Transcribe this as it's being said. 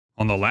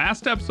On the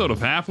last episode of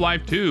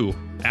Half-Life 2,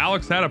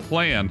 Alex had a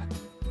plan.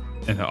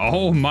 And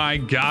oh my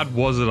god,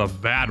 was it a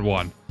bad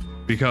one.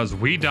 Because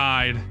we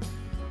died,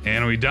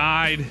 and we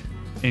died,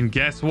 and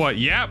guess what?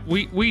 Yep,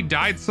 we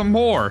died some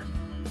more.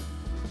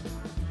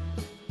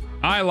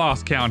 I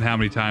lost count how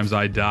many times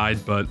I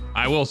died, but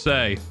I will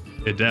say,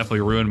 it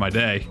definitely ruined my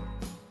day.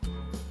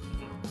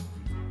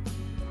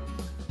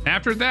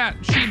 After that,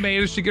 she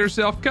managed to get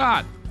herself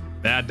caught.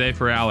 Bad day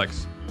for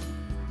Alex.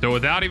 So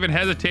without even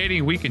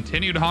hesitating, we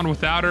continued on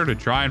without her to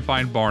try and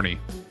find Barney.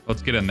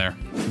 Let's get in there.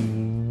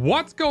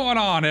 What's going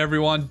on,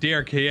 everyone?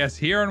 Derek KS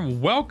here, and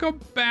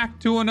welcome back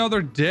to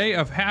another day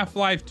of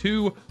Half-Life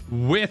 2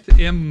 with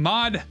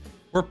MMod.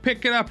 We're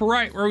picking up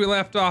right where we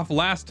left off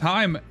last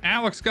time.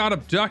 Alex got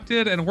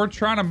abducted, and we're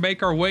trying to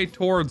make our way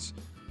towards...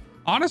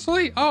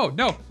 Honestly? Oh,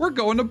 no. We're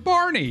going to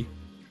Barney.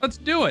 Let's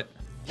do it.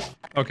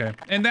 Okay,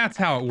 and that's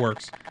how it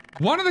works.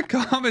 One of the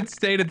comments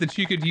stated that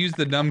you could use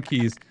the num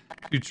keys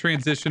to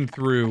transition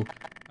through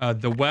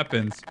the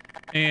weapons.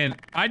 And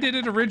I did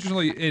it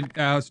originally, and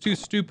I was too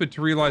stupid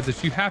to realize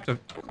that you have to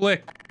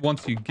click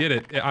once you get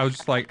it. I was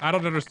just like, I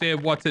don't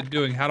understand what's it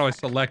doing. How do I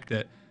select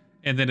it?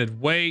 And then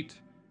it'd wait.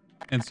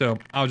 And so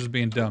I was just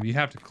being dumb. You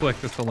have to click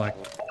to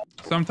select.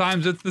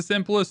 Sometimes it's the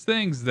simplest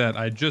things that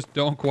I just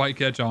don't quite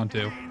catch on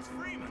to.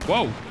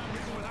 Whoa.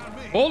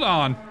 Hold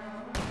on.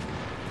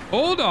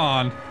 Hold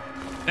on.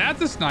 That's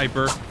a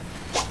sniper.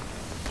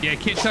 Yeah,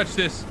 can't touch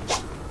this.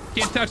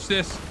 Can't touch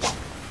this.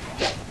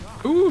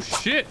 Ooh,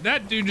 shit.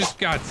 That dude just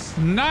got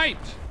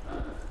sniped.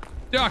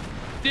 Duck,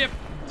 dip,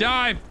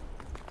 dive,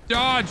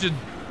 dodge, and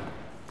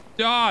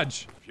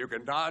dodge. If you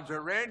can dodge a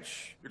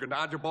wrench, you can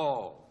dodge a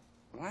ball.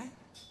 What?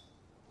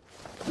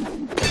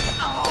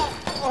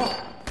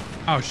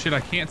 Oh, shit.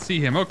 I can't see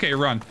him. Okay,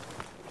 run.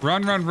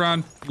 Run, run,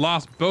 run.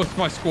 Lost both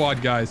my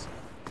squad guys.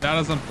 That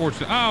is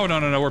unfortunate. Oh, no,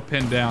 no, no. We're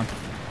pinned down.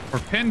 We're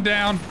pinned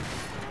down.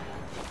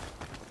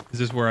 Is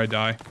this where I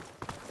die?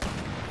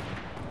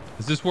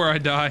 Is this where I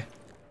die?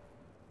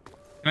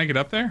 Can I get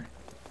up there?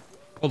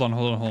 Hold on,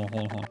 hold on, hold on,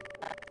 hold on, hold on.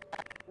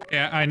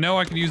 Yeah, I know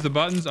I can use the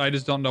buttons. I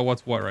just don't know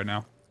what's what right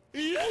now.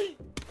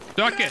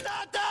 Duck it!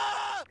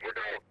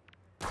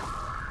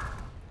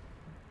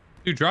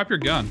 Dude, drop your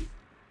gun.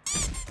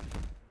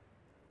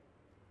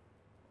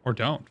 Or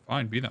don't.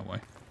 Fine, be that way.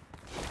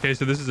 Okay,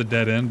 so this is a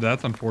dead end.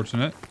 That's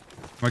unfortunate.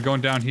 Am I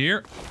going down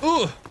here?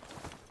 Ugh!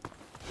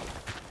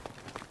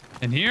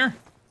 In here?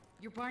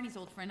 You're Barney's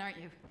old friend, aren't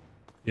you?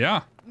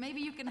 Yeah.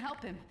 Maybe you can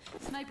help him.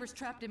 Snipers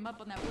trapped him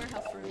up on that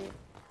warehouse roof.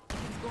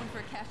 He's going for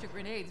a cache of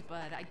grenades,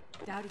 but I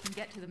doubt he can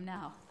get to them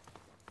now.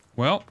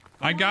 Well,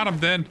 I got him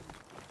then.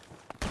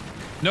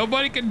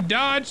 Nobody can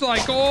dodge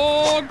like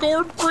old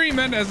Gordon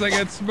Freeman as I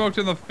get smoked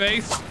in the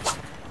face.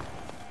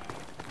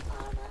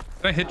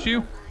 Did I hit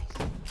you?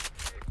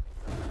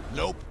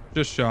 Nope.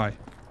 Just shy.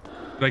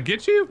 Did I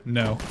get you?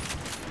 No.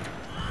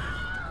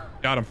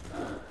 Got him.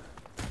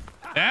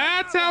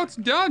 That's how it's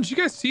done. Did you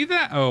guys see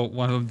that? Oh,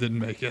 one of them didn't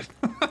make it.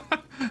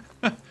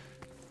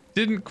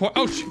 Didn't quite.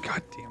 Oh, shit.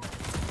 God damn it.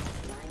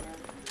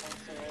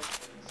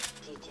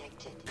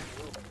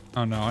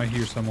 Oh, no. I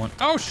hear someone.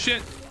 Oh,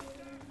 shit.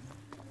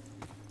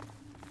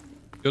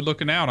 Good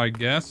looking out, I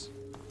guess.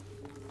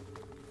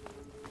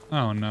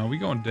 Oh, no. We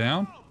going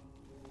down?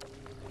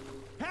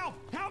 Help!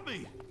 Help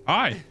me!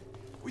 Hi.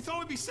 We thought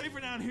we'd be safer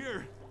down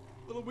here.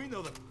 Little we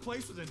know the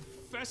place was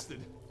infested.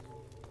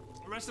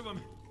 The rest of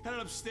them headed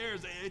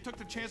upstairs. They took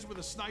the chances with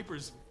the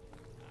snipers.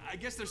 I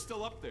guess they're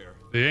still up there.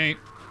 They ain't.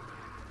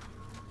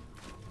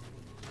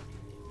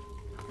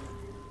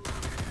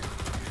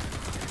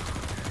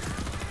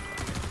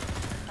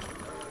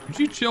 Would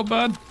you chill,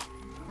 bud?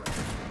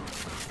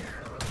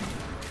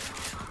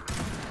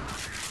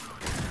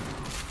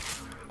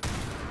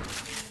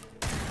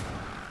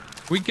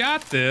 We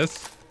got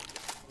this.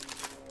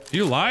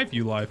 You alive?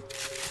 You alive?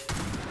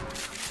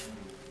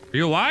 Are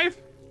you alive?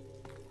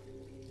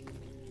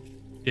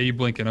 Yeah, you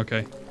blinking.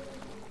 Okay.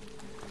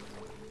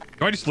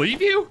 Do I just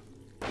leave you?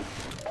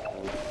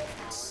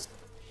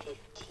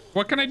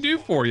 What can I do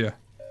for you?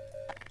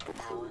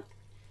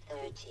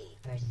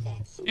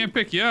 Can't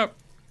pick you up.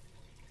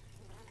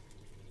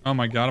 Oh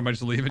my god, am I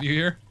just leaving you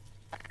here?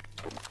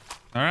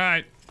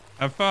 Alright.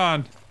 Have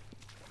fun.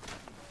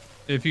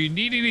 If you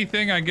need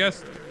anything, I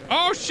guess...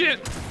 Oh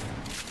shit!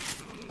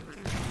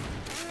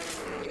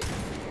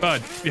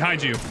 Bud,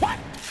 behind you. What?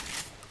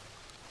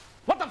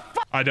 What the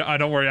fuck? I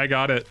don't worry, I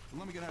got it.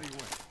 Let me get out of your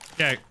way.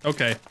 Yeah,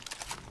 okay.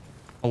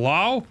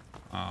 Hello?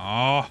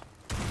 Oh.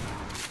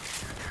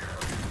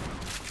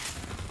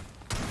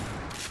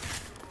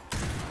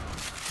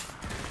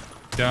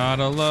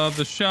 Gotta love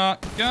the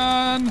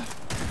shotgun.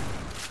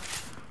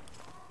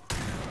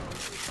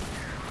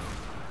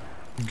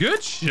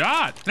 Good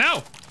shot.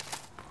 No.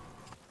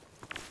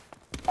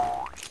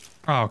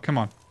 Oh, come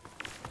on.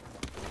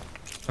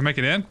 Did I make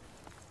it in?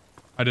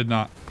 I did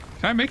not.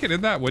 Can I make it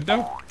in that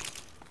window?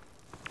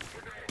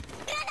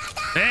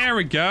 There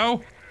we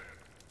go.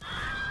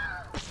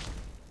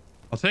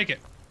 I'll take it.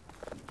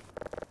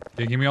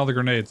 Yeah, give me all the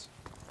grenades.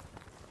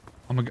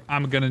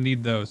 I'm gonna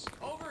need those.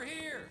 Over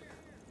here.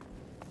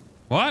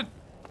 What?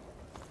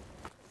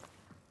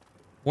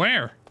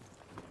 Where?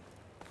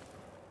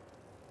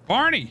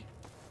 Barney!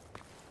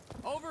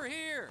 Over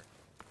here!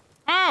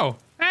 Oh,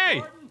 hey!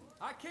 Gordon,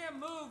 I can't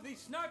move. These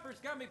snipers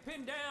got me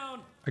pinned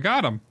down. I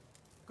got him.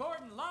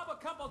 Gordon, lob a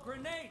couple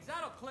grenades.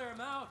 That'll clear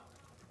him out.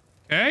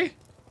 Okay.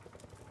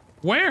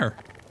 Where?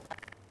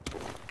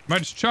 Am I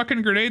just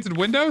chucking grenades at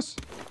windows?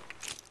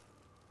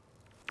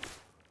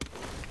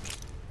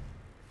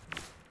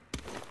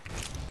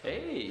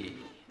 Hey,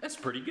 that's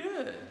pretty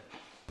good.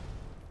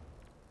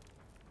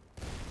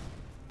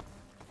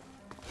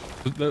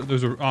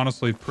 Those are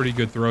honestly pretty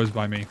good throws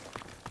by me.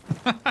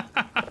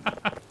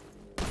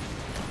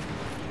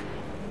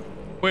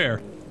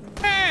 Where?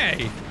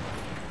 Hey!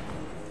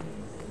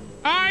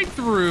 I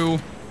threw.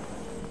 Is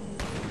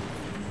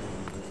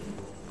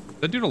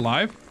that dude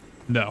alive?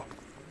 No.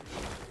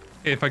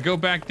 Okay, if I go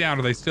back down,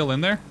 are they still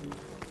in there?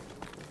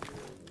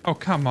 Oh,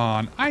 come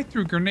on. I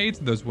threw grenades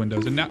at those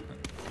windows and now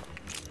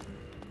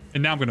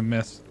I'm gonna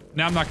miss.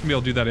 Now I'm not gonna be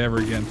able to do that ever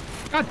again.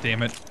 God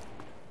damn it.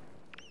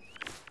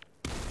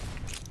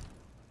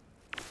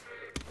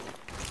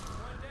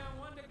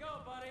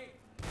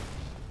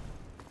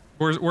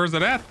 Where's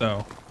it at,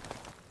 though?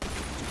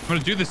 I'm gonna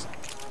do this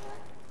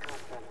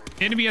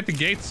enemy at the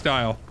gate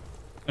style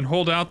and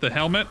hold out the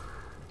helmet.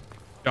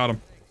 Got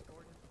him.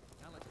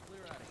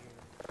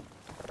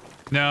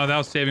 No, that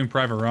was Saving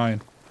Private Ryan.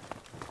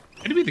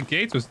 Enemy at the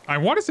gates was... I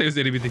want to say it was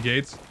Enemy at the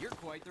gates. You're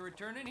quite the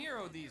returning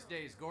hero these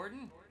days,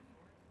 Gordon.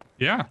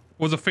 Yeah.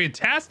 Was a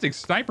fantastic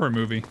sniper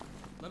movie.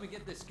 Let me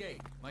get this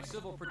gate. My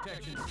civil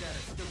protection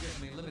status still gives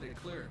me limited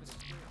clearance.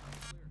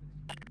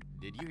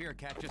 Did you hear a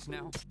cat just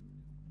now?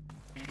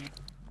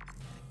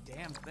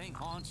 Damn thing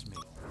haunts me.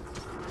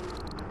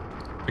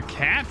 A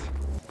cat?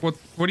 What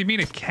do you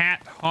mean a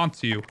cat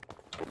haunts you?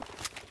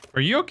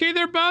 Are you okay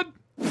there, bud?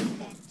 Watch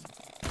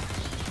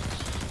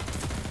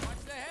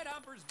the head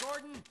humpers,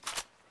 Gordon.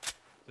 Is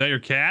that your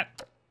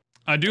cat?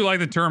 I do like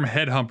the term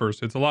head humpers.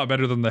 It's a lot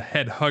better than the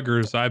head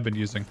huggers I've been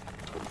using.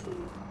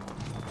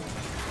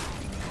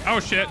 Oh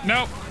shit,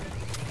 nope.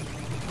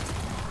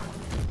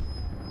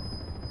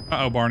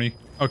 Uh-oh, Barney.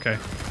 Okay.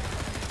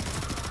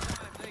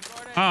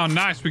 Oh,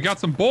 nice. We got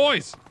some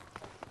boys.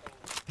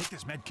 Take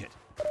this med kit.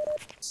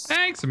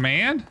 Thanks,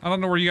 man. I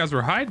don't know where you guys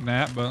were hiding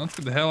at, but let's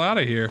get the hell out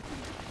of here.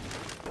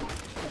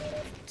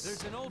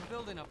 There's an old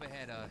building up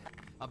ahead,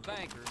 a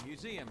bank or a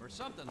museum or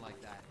something like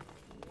that.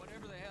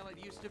 Whatever the hell it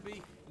used to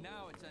be,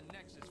 now it's a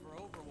nexus for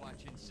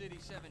Overwatch in City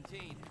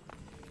 17.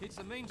 It's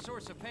the main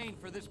source of pain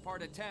for this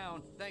part of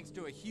town, thanks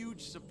to a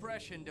huge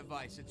suppression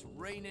device. It's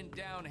raining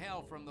down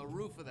hell from the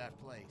roof of that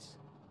place.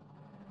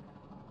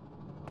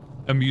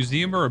 A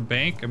museum or a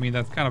bank? I mean,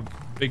 that's kind of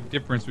a big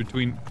difference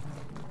between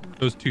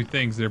those two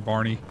things there,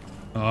 Barney.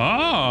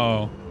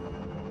 Oh.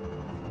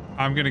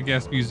 I'm gonna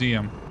guess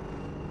museum.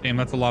 Damn,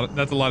 that's a lot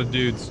of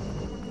dudes.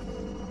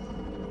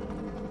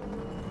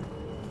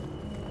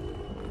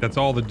 That's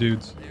all the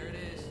dudes. There it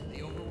is,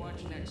 the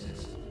Overwatch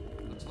Nexus.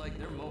 Looks like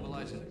they're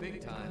mobilizing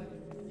big time.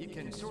 You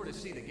can sort of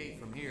see the gate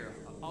from here.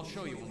 I'll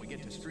show you when we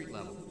get to street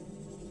level.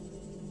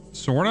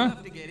 Sorta? You'll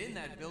have to get in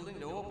that building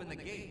to open the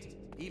gate.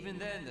 Even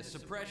then, the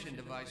suppression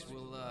device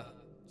will,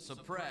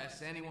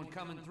 suppress anyone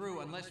coming through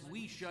unless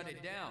we shut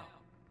it down.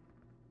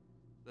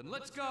 Then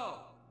let's go!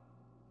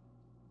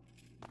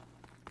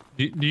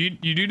 You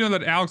do know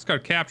that Alex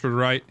got captured,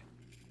 right?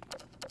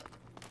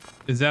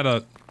 Is that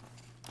a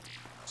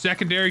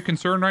secondary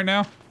concern right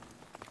now?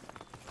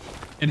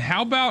 And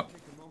how about...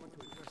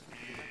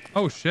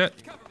 Oh,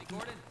 shit. Cover me,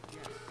 Gordon.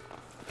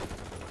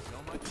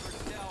 So much for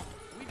stealth.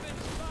 We've been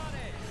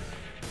spotted!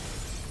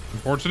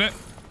 Unfortunate.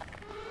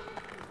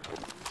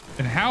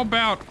 And how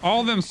about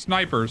all them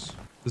snipers?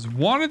 Does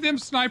one of them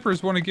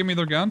snipers want to give me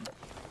their gun?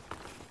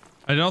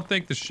 I don't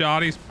think the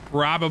shotty's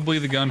probably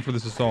the gun for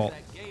this assault.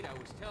 That gate I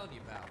was telling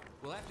you about.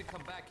 We'll have to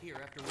come back here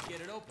after we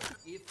get it open.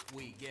 If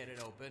we get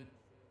it open.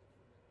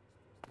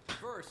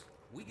 First,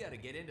 we gotta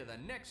get into the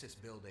Nexus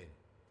building.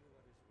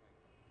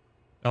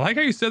 I like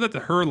how you said that to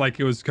her like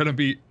it was gonna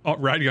be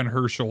riding on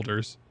her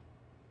shoulders.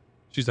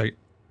 She's like,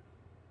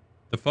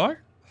 the fuck?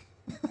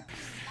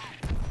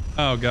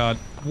 Oh god.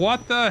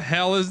 What the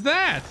hell is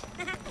that?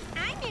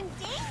 I'm in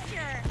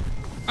danger.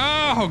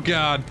 Oh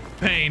god.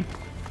 Pain.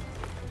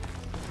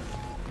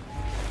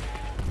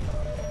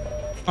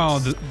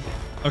 Oh,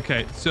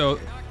 okay, so...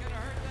 Not gonna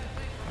hurt that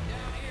thing from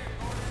down here,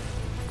 Gordon.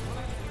 We'll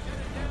have to shut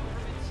it down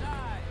from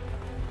inside.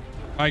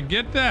 I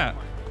get that.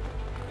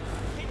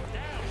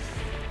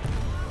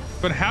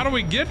 But how do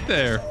we get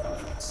there?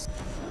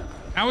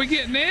 How are we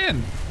getting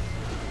in?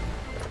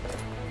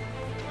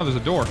 Oh, there's a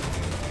door.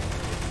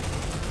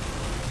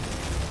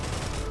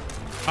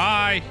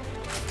 Hi.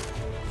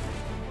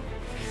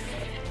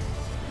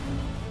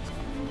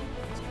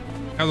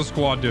 How's the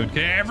squad doing?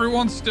 Okay,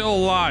 everyone's still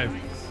alive.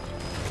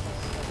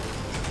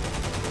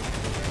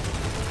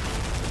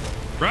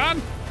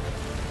 Run!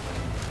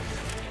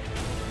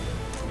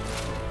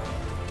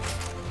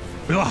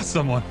 We lost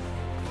someone.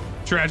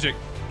 Tragic.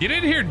 Get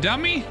in here,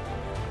 dummy.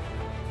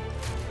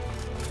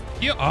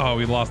 Oh,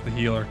 we lost the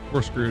healer.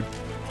 We're screwed.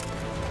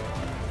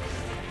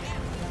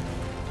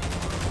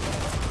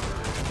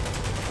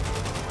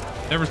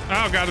 Never.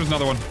 Oh God, there's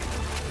another one.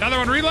 Another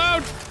one.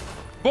 Reload.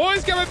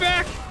 Boys coming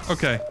back.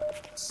 Okay.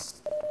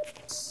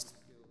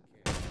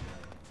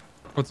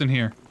 What's in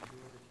here?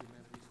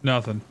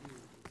 Nothing.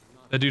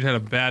 That dude had a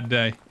bad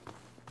day.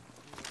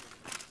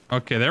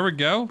 Okay, there we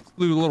go. Let's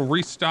do a little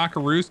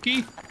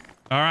restock-a-rooski.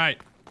 All right.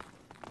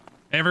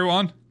 Hey,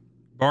 everyone.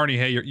 Barney,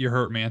 hey, you're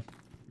hurt, man.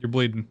 You're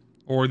bleeding.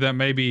 Or that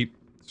may be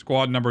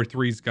squad number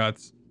 3's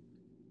guts.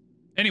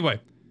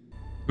 Anyway,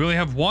 we only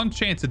have one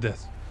chance at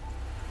this.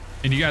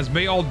 And you guys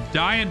may all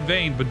die in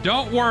vain, but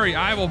don't worry,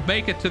 I will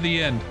make it to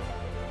the end.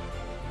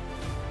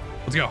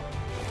 Let's go.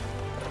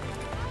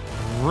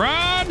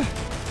 Run!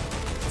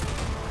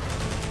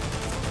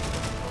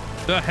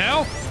 The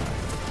hell?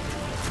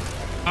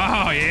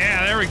 Oh,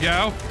 yeah, there we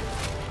go.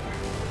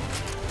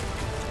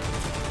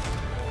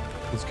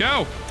 Let's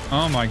go.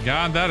 Oh my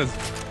God, that is,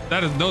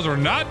 those are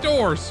not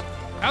doors.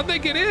 How'd they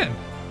get in?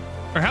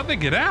 Or how'd they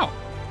get out?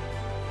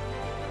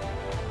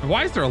 And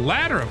why is there a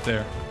ladder up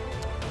there?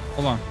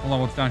 Hold on,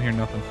 what's down here?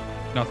 Nothing.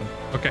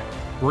 Okay,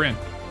 we're in.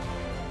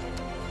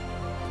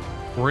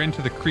 We're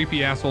into the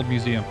creepy ass old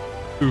museum.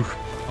 Oof.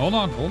 Hold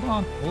on.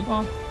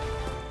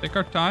 Take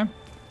our time.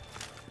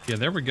 Yeah,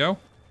 there we go.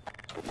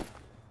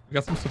 We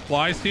got some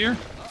supplies here.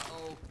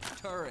 Uh-oh,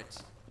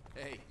 turrets.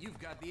 Hey, you've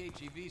got the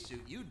HEV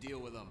suit. You deal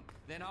with them.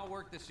 Then I'll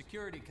work the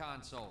security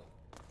console.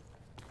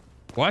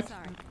 What?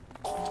 Sorry.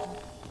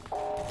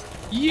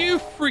 You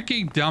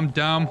freaking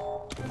dum-dum.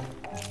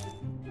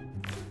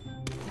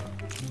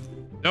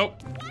 Nope.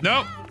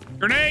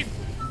 Grenade.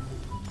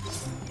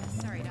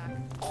 Sorry, Doc.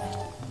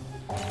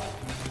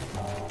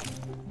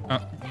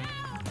 How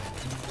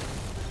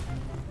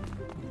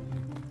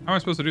am I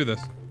supposed to do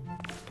this?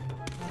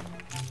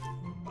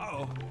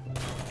 Uh-oh.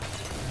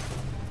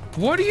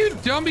 What are you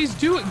dummies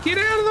doing? Get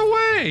out of the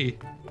way.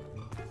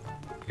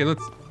 Okay,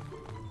 let's...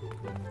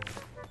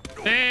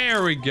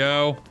 There we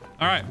go.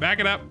 All right, back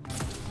it up.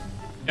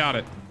 Got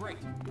it. Great.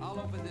 I'll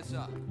open this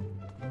up.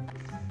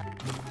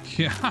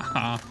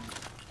 Yeah.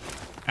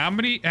 How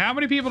many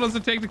people does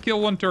it take to kill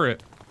one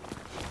turret?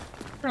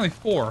 Apparently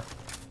 4. What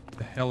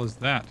the hell is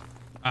that?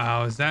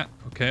 Oh, is that?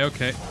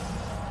 Okay.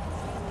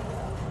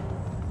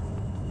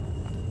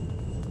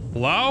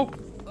 Hello?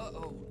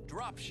 Uh-oh,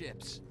 drop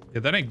ships. Yeah,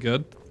 that ain't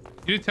good.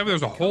 You didn't tell me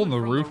there's a hole in the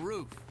roof.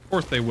 Of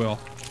course they will.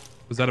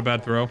 Was that a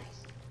bad throw?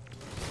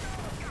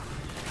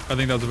 I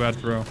think that was a bad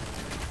throw.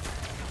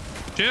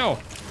 Chill.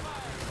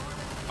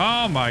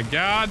 Oh my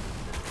God.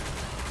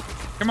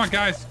 Come on,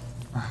 guys.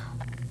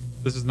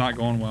 This is not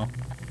going well.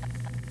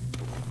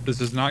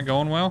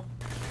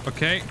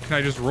 Okay, can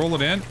I just roll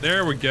it in?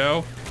 There we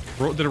go.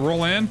 Did it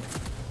roll in?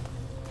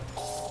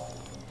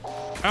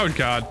 Oh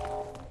God.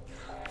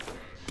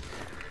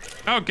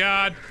 Oh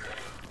God.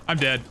 I'm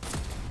dead.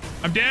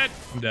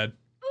 Shields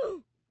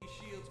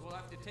will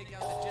have to take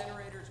out the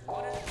generators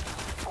one at a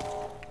time.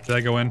 Did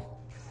I go in?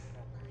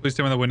 Please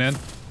tell me that went in.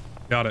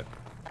 Got it.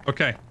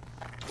 Okay.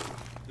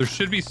 There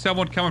should be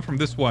someone coming from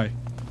this way.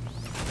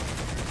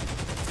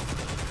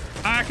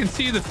 I can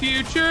see the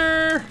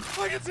future.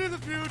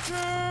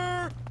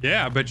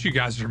 Yeah, I bet you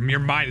guys, your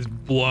mind is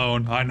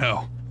blown. I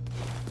know.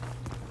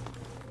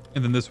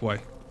 And then this way.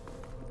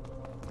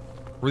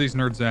 Where are these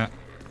nerds at?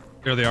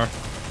 There they are.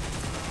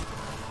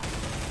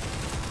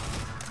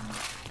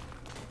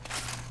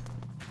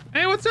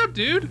 Hey, what's up,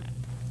 dude?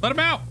 Let him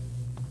out.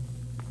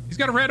 He's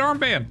got a red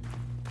armband.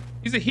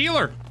 He's a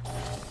healer.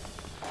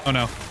 Oh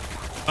no.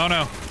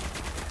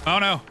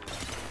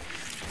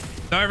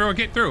 No, everyone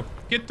get through.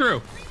 Get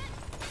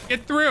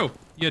through,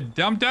 you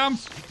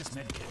dum-dums.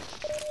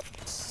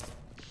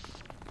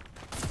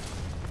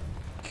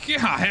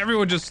 Yeah,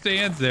 everyone just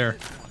stands there.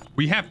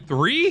 We have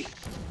 3?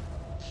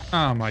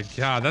 Oh my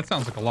God, that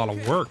sounds like a lot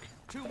of work.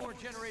 2 more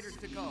generators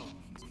to go.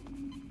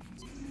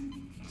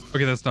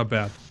 Okay, that's not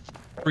bad.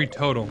 3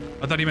 total.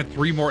 I thought he meant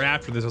 3 more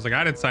after this. I was like,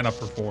 I didn't sign up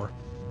for 4.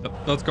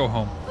 Let's go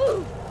home.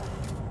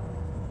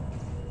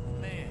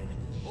 Man,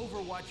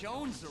 Overwatch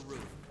owns the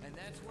roof, and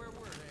that's where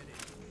we're headed.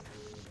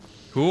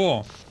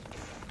 Cool.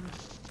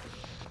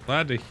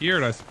 Glad to hear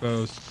it, I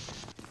suppose.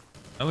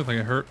 That looked like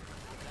it hurt.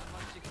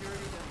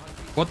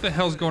 What the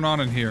hell's going on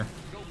in here?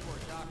 Go for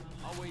it, Doc.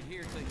 I'll wait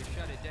here till you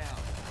shut it down.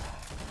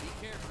 Be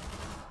careful.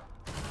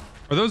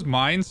 Are those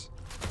mines?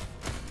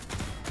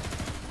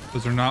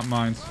 Those are not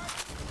mines.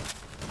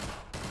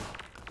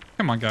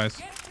 Come on,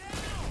 guys.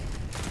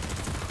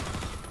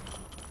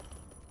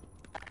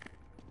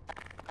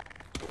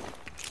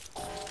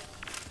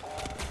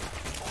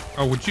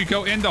 Oh, would you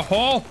go in the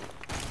hole?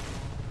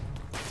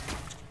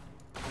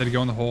 Did it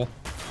go in the hole?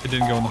 It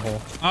didn't go in the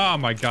hole. Oh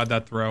my God,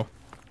 that throw.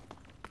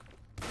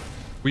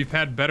 We've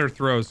had better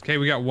throws. Okay,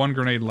 we got 1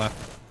 grenade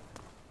left.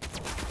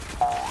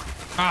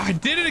 Ah, I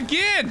did it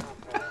again!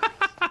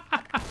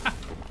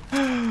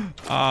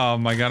 Oh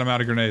my God, I'm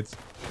out of grenades.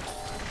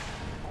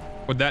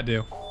 What'd that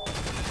do?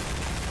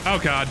 Oh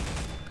God.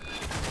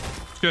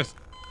 Just...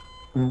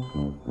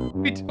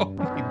 We told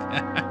me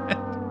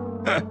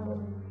that.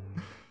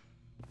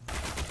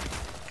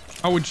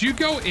 Oh, would you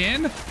go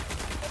in?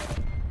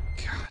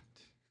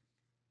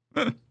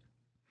 God.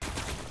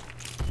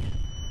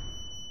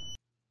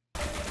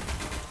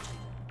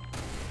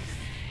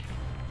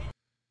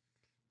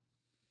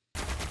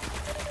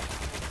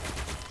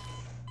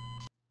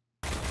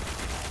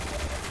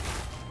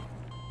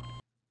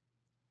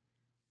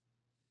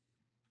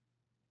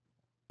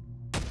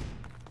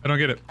 I don't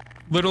get it.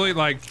 Literally,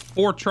 like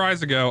 4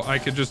 tries ago, I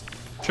could just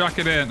chuck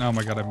it in. Oh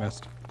my god, I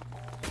missed.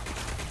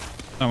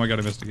 Oh my god,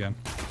 I missed again.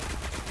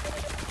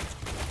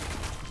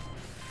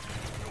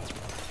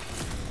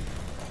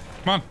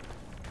 Come on.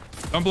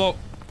 Don't blow.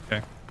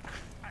 Okay.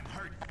 I'm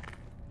hurt.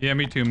 Yeah,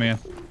 me too, man.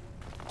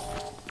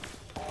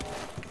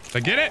 Did I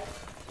get it?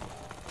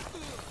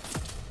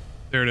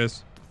 There it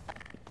is.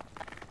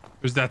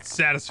 There's that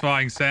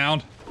satisfying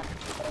sound.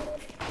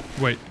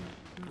 Wait.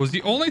 Was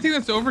the only thing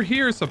that's over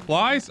here is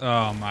supplies?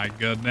 Oh my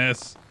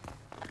goodness.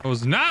 It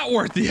was not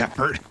worth the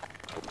effort.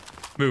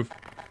 Move.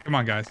 Come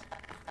on, guys.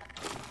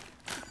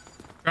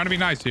 Trying to be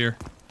nice here.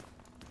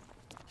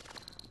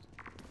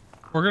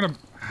 We're gonna...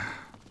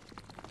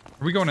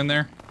 Are we going in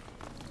there?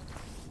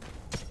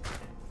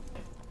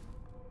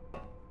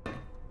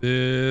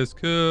 This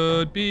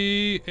could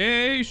be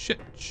a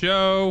shit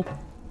show.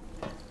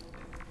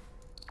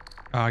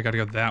 Oh, I gotta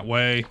go that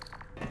way.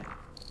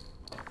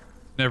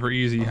 Never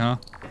easy, huh?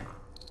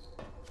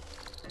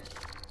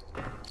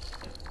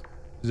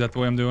 Is that the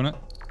way I'm doing it?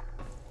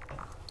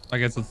 I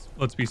guess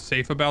let's be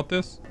safe about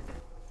this.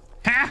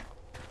 Ha!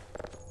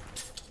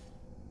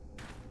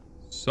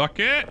 Suck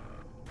it!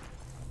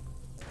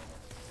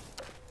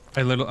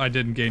 I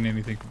didn't gain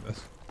anything from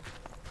this.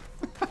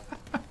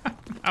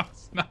 No,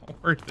 it's not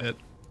worth it.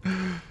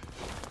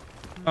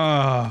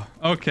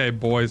 Okay,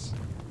 boys.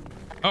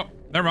 Oh,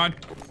 never mind.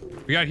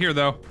 We got here,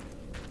 though.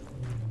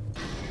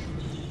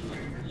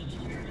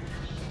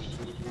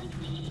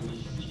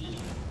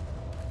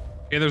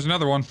 Okay, there's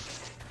another one.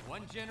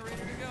 One generator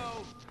to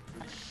go.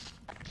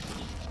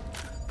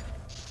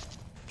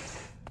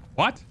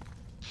 What?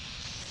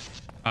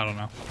 I don't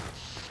know.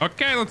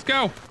 Okay, let's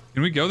go.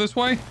 Can we go this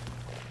way?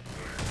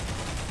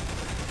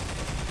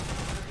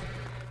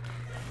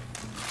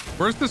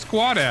 Where's the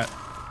squad at?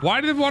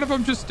 Why did one of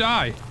them just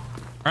die?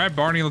 All right,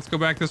 Barney, let's go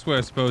back this way,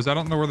 I suppose. I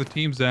don't know where the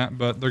team's at,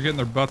 but they're getting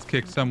their butts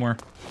kicked somewhere.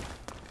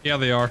 Yeah,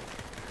 they are.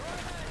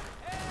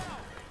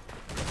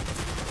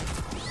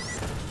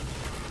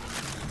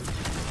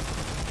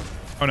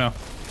 Oh, no.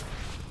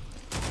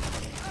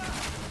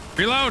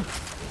 Reload!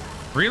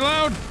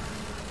 Reload!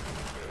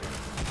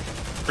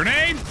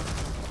 Grenade!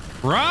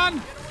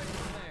 Run!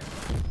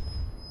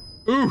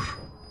 Oof.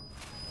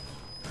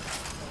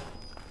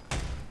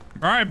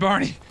 All right,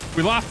 Barney.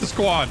 We lost the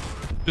squad.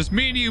 Just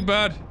me and you,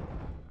 bud.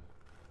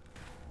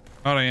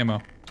 Out of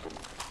ammo.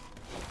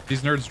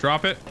 These nerds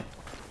drop it.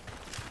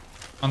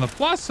 On the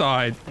plus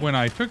side, when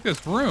I took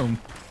this room,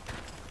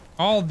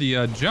 all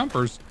the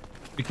jumpers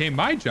became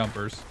my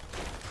jumpers.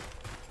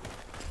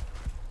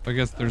 I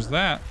guess there's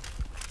that.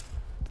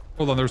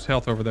 Hold on, there's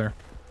health over there.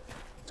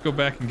 Let's go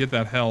back and get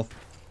that health.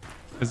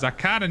 Because I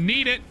kind of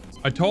need it.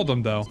 I told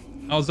them, though.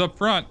 I was up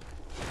front.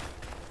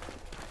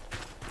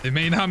 They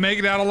may not make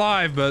it out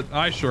alive, but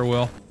I sure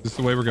will. Is this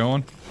the way we're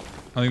going?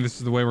 I think this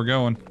is the way we're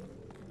going.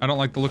 I don't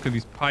like the look of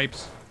these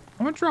pipes.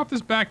 I'm gonna drop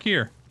this back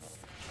here.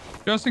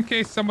 Just in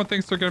case someone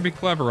thinks they're gonna be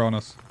clever on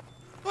us.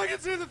 I can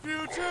see the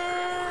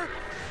future!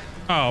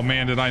 Oh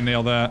man, did I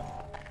nail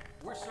that.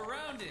 We're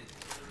surrounded.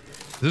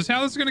 Is this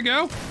how this is gonna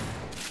go?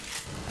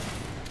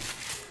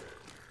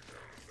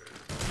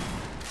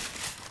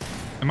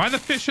 Am I the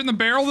fish in the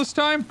barrel this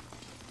time?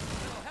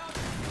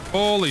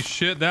 Holy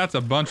shit, that's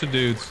a bunch of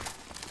dudes.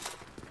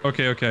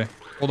 Okay, okay.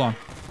 Hold on.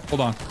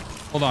 Hold on.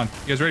 Hold on.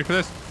 You guys ready for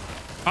this?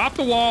 Off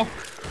the wall.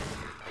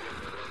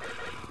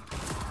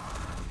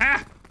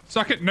 Ah!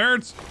 Suck it,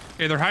 nerds.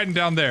 Okay, they're hiding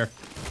down there.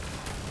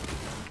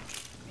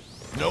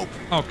 Nope.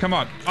 Oh, come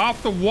on.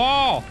 Off the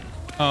wall.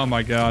 Oh,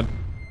 my God.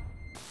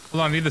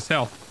 Hold on. I need this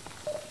health.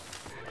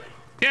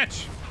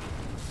 Catch.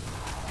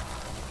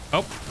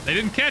 Oh, they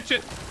didn't catch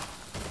it.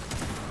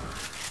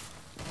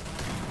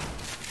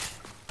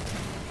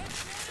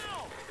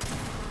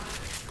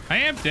 I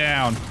am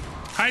down.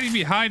 Hiding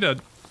behind a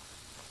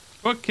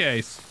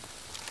bookcase.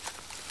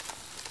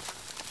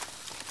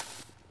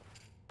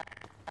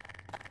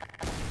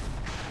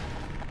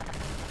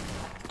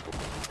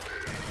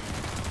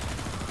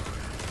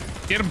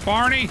 Get him,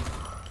 Barney.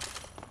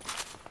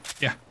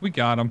 Yeah, we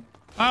got him.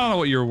 I don't know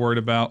what you were worried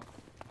about.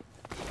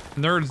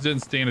 Nerds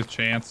didn't stand a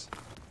chance.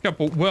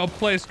 Couple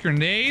well-placed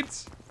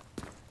grenades.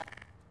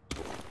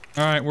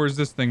 All right, where's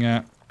this thing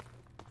at?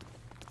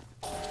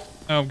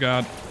 Oh,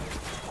 God.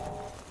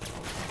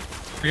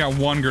 I got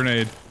one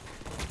grenade.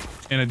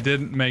 And it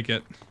didn't make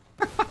it.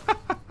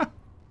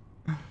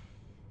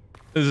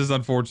 This is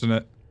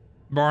unfortunate.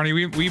 Barney,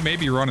 we may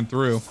be running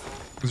through.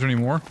 Is there any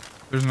more?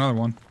 There's another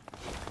one.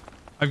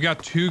 I've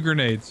got 2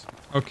 grenades.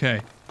 Okay.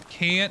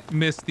 Can't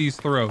miss these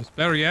throws.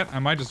 Better yet, I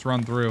might just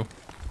run through.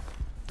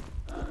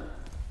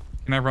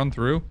 Can I run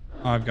through?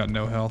 Oh, I've got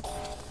no health.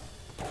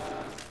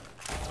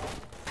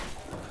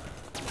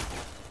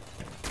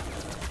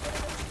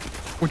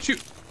 What you...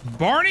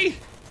 Barney?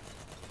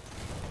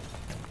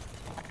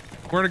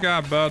 Swear to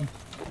God, bud.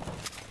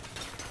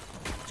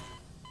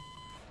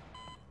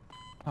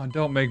 Oh,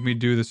 don't make me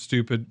do this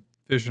stupid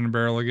fish in a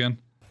barrel again.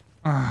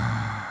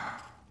 How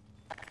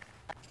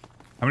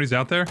many's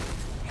out there?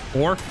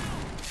 4?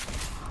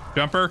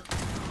 Jumper.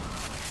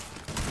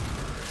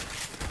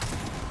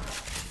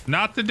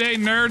 Not today,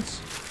 nerds.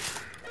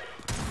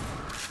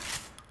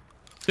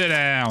 Sit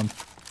down.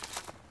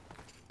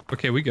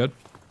 Okay, we good.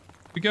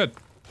 We good.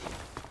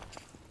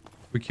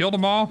 We killed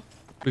them all.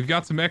 We've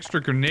got some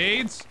extra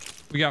grenades.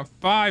 We got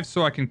 5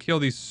 so I can kill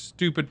these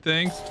stupid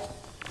things.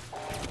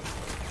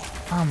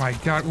 Oh my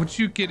god, would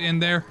you get in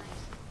there?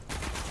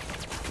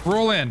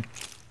 Roll in.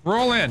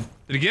 Roll in.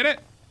 Did he get it?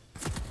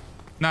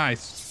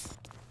 Nice.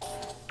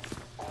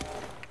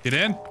 Get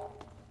in.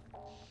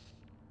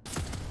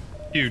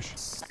 Huge.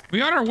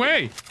 We on our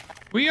way.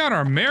 We on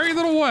our merry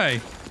little way.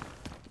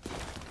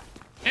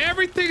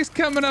 Everything's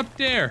coming up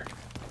there.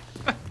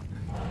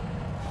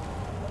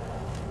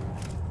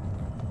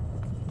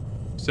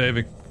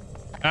 Saving.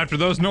 After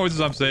those noises,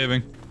 I'm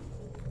saving.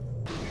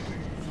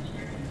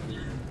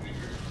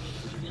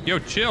 Yo,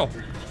 chill.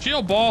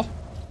 Chill, ball.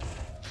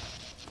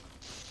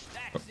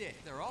 That's it.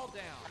 They're all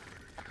down.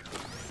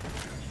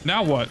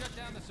 Now what? Shut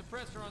down the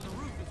suppressor on the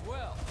roof as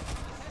well.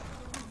 Let's head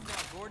for the roof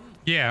now, Gordon.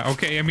 Yeah,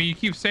 okay. I mean, you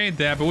keep saying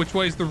that, but which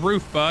way's the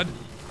roof, bud? Just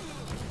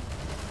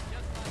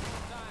like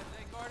old times,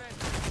 eh, Gordon?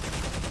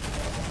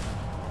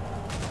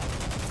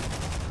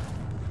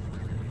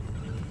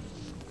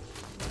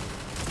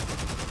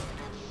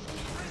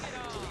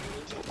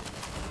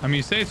 I mean,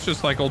 you say it's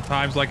just like old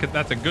times, like it.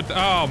 That's a good.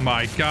 Oh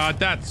my god,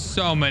 that's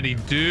so many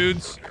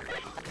dudes.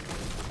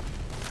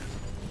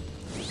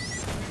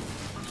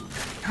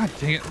 God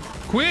dang it!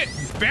 Quit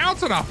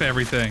bouncing off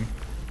everything.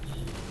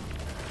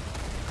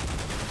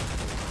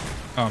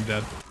 Oh, I'm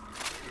dead.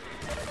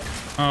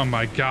 Oh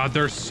my god,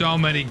 there's so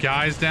many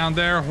guys down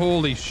there.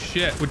 Holy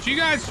shit! Would you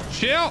guys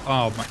chill?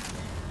 Oh my!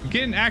 I'm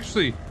getting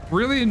actually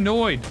really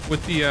annoyed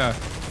with the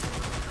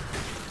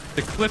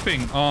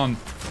clipping on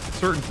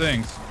certain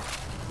things.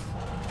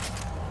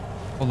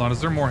 Hold on,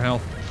 is there more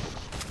health?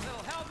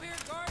 Little help here,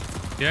 Gordon?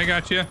 Yeah, I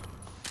got you.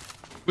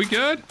 We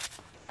good?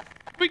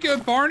 We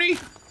good, Barney?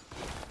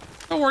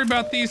 Don't worry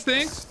about these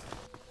things.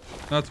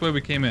 That's the way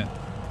we came in.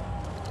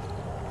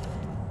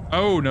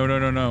 Oh, no, no,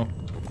 no, no.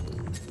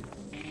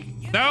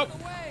 Get Nope. out of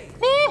the way.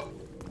 Woo!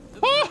 To the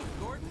Woo! roof,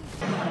 Gordon.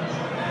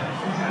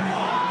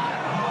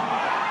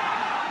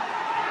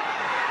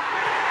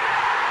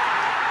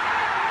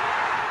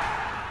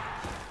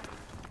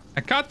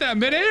 I caught that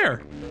midair.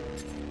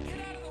 Get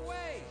out of the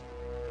way.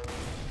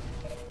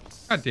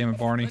 God damn it,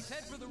 Barney. Let's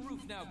head for the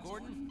roof now,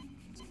 Gordon.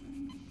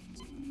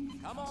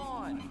 Come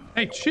on.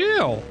 Hey,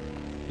 chill.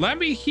 Let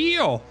me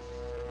heal.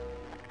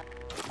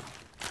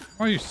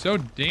 Why are you so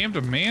damn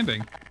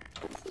demanding?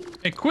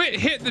 Hey, quit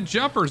hitting the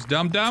jumpers,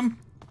 dum-dum.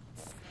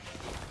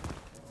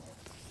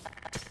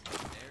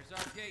 There's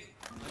our gate.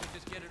 Let me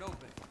just get it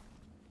open.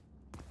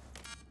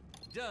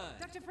 Done.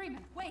 Dr.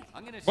 Freeman, wait.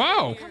 I'm gonna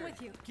Whoa. stay here. Come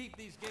with you. Keep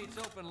these gates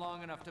open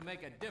long enough to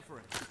make a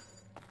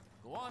difference.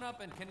 Go on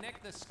up and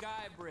connect the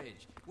sky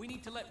bridge. We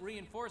need to let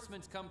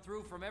reinforcements come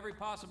through from every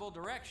possible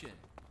direction.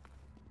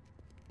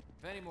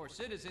 If any more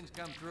citizens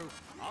come through,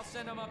 I'll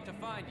send them up to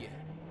find you.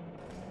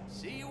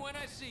 See you when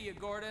I see you,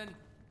 Gordon.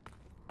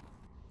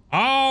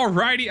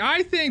 Alrighty,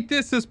 I think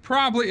this is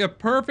probably a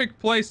perfect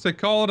place to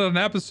call it an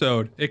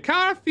episode. It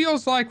kind of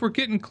feels like we're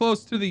getting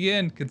close to the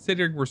end,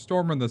 considering we're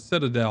storming the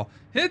Citadel.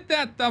 Hit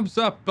that thumbs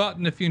up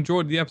button if you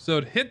enjoyed the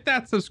episode. Hit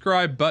that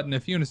subscribe button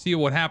if you want to see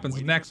what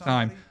happens next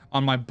time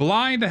on my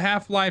Blind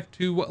Half-Life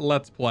 2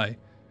 Let's Play.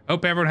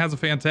 Hope everyone has a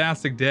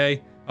fantastic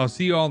day. I'll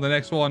see you all in the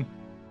next one.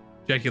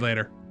 Check you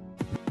later.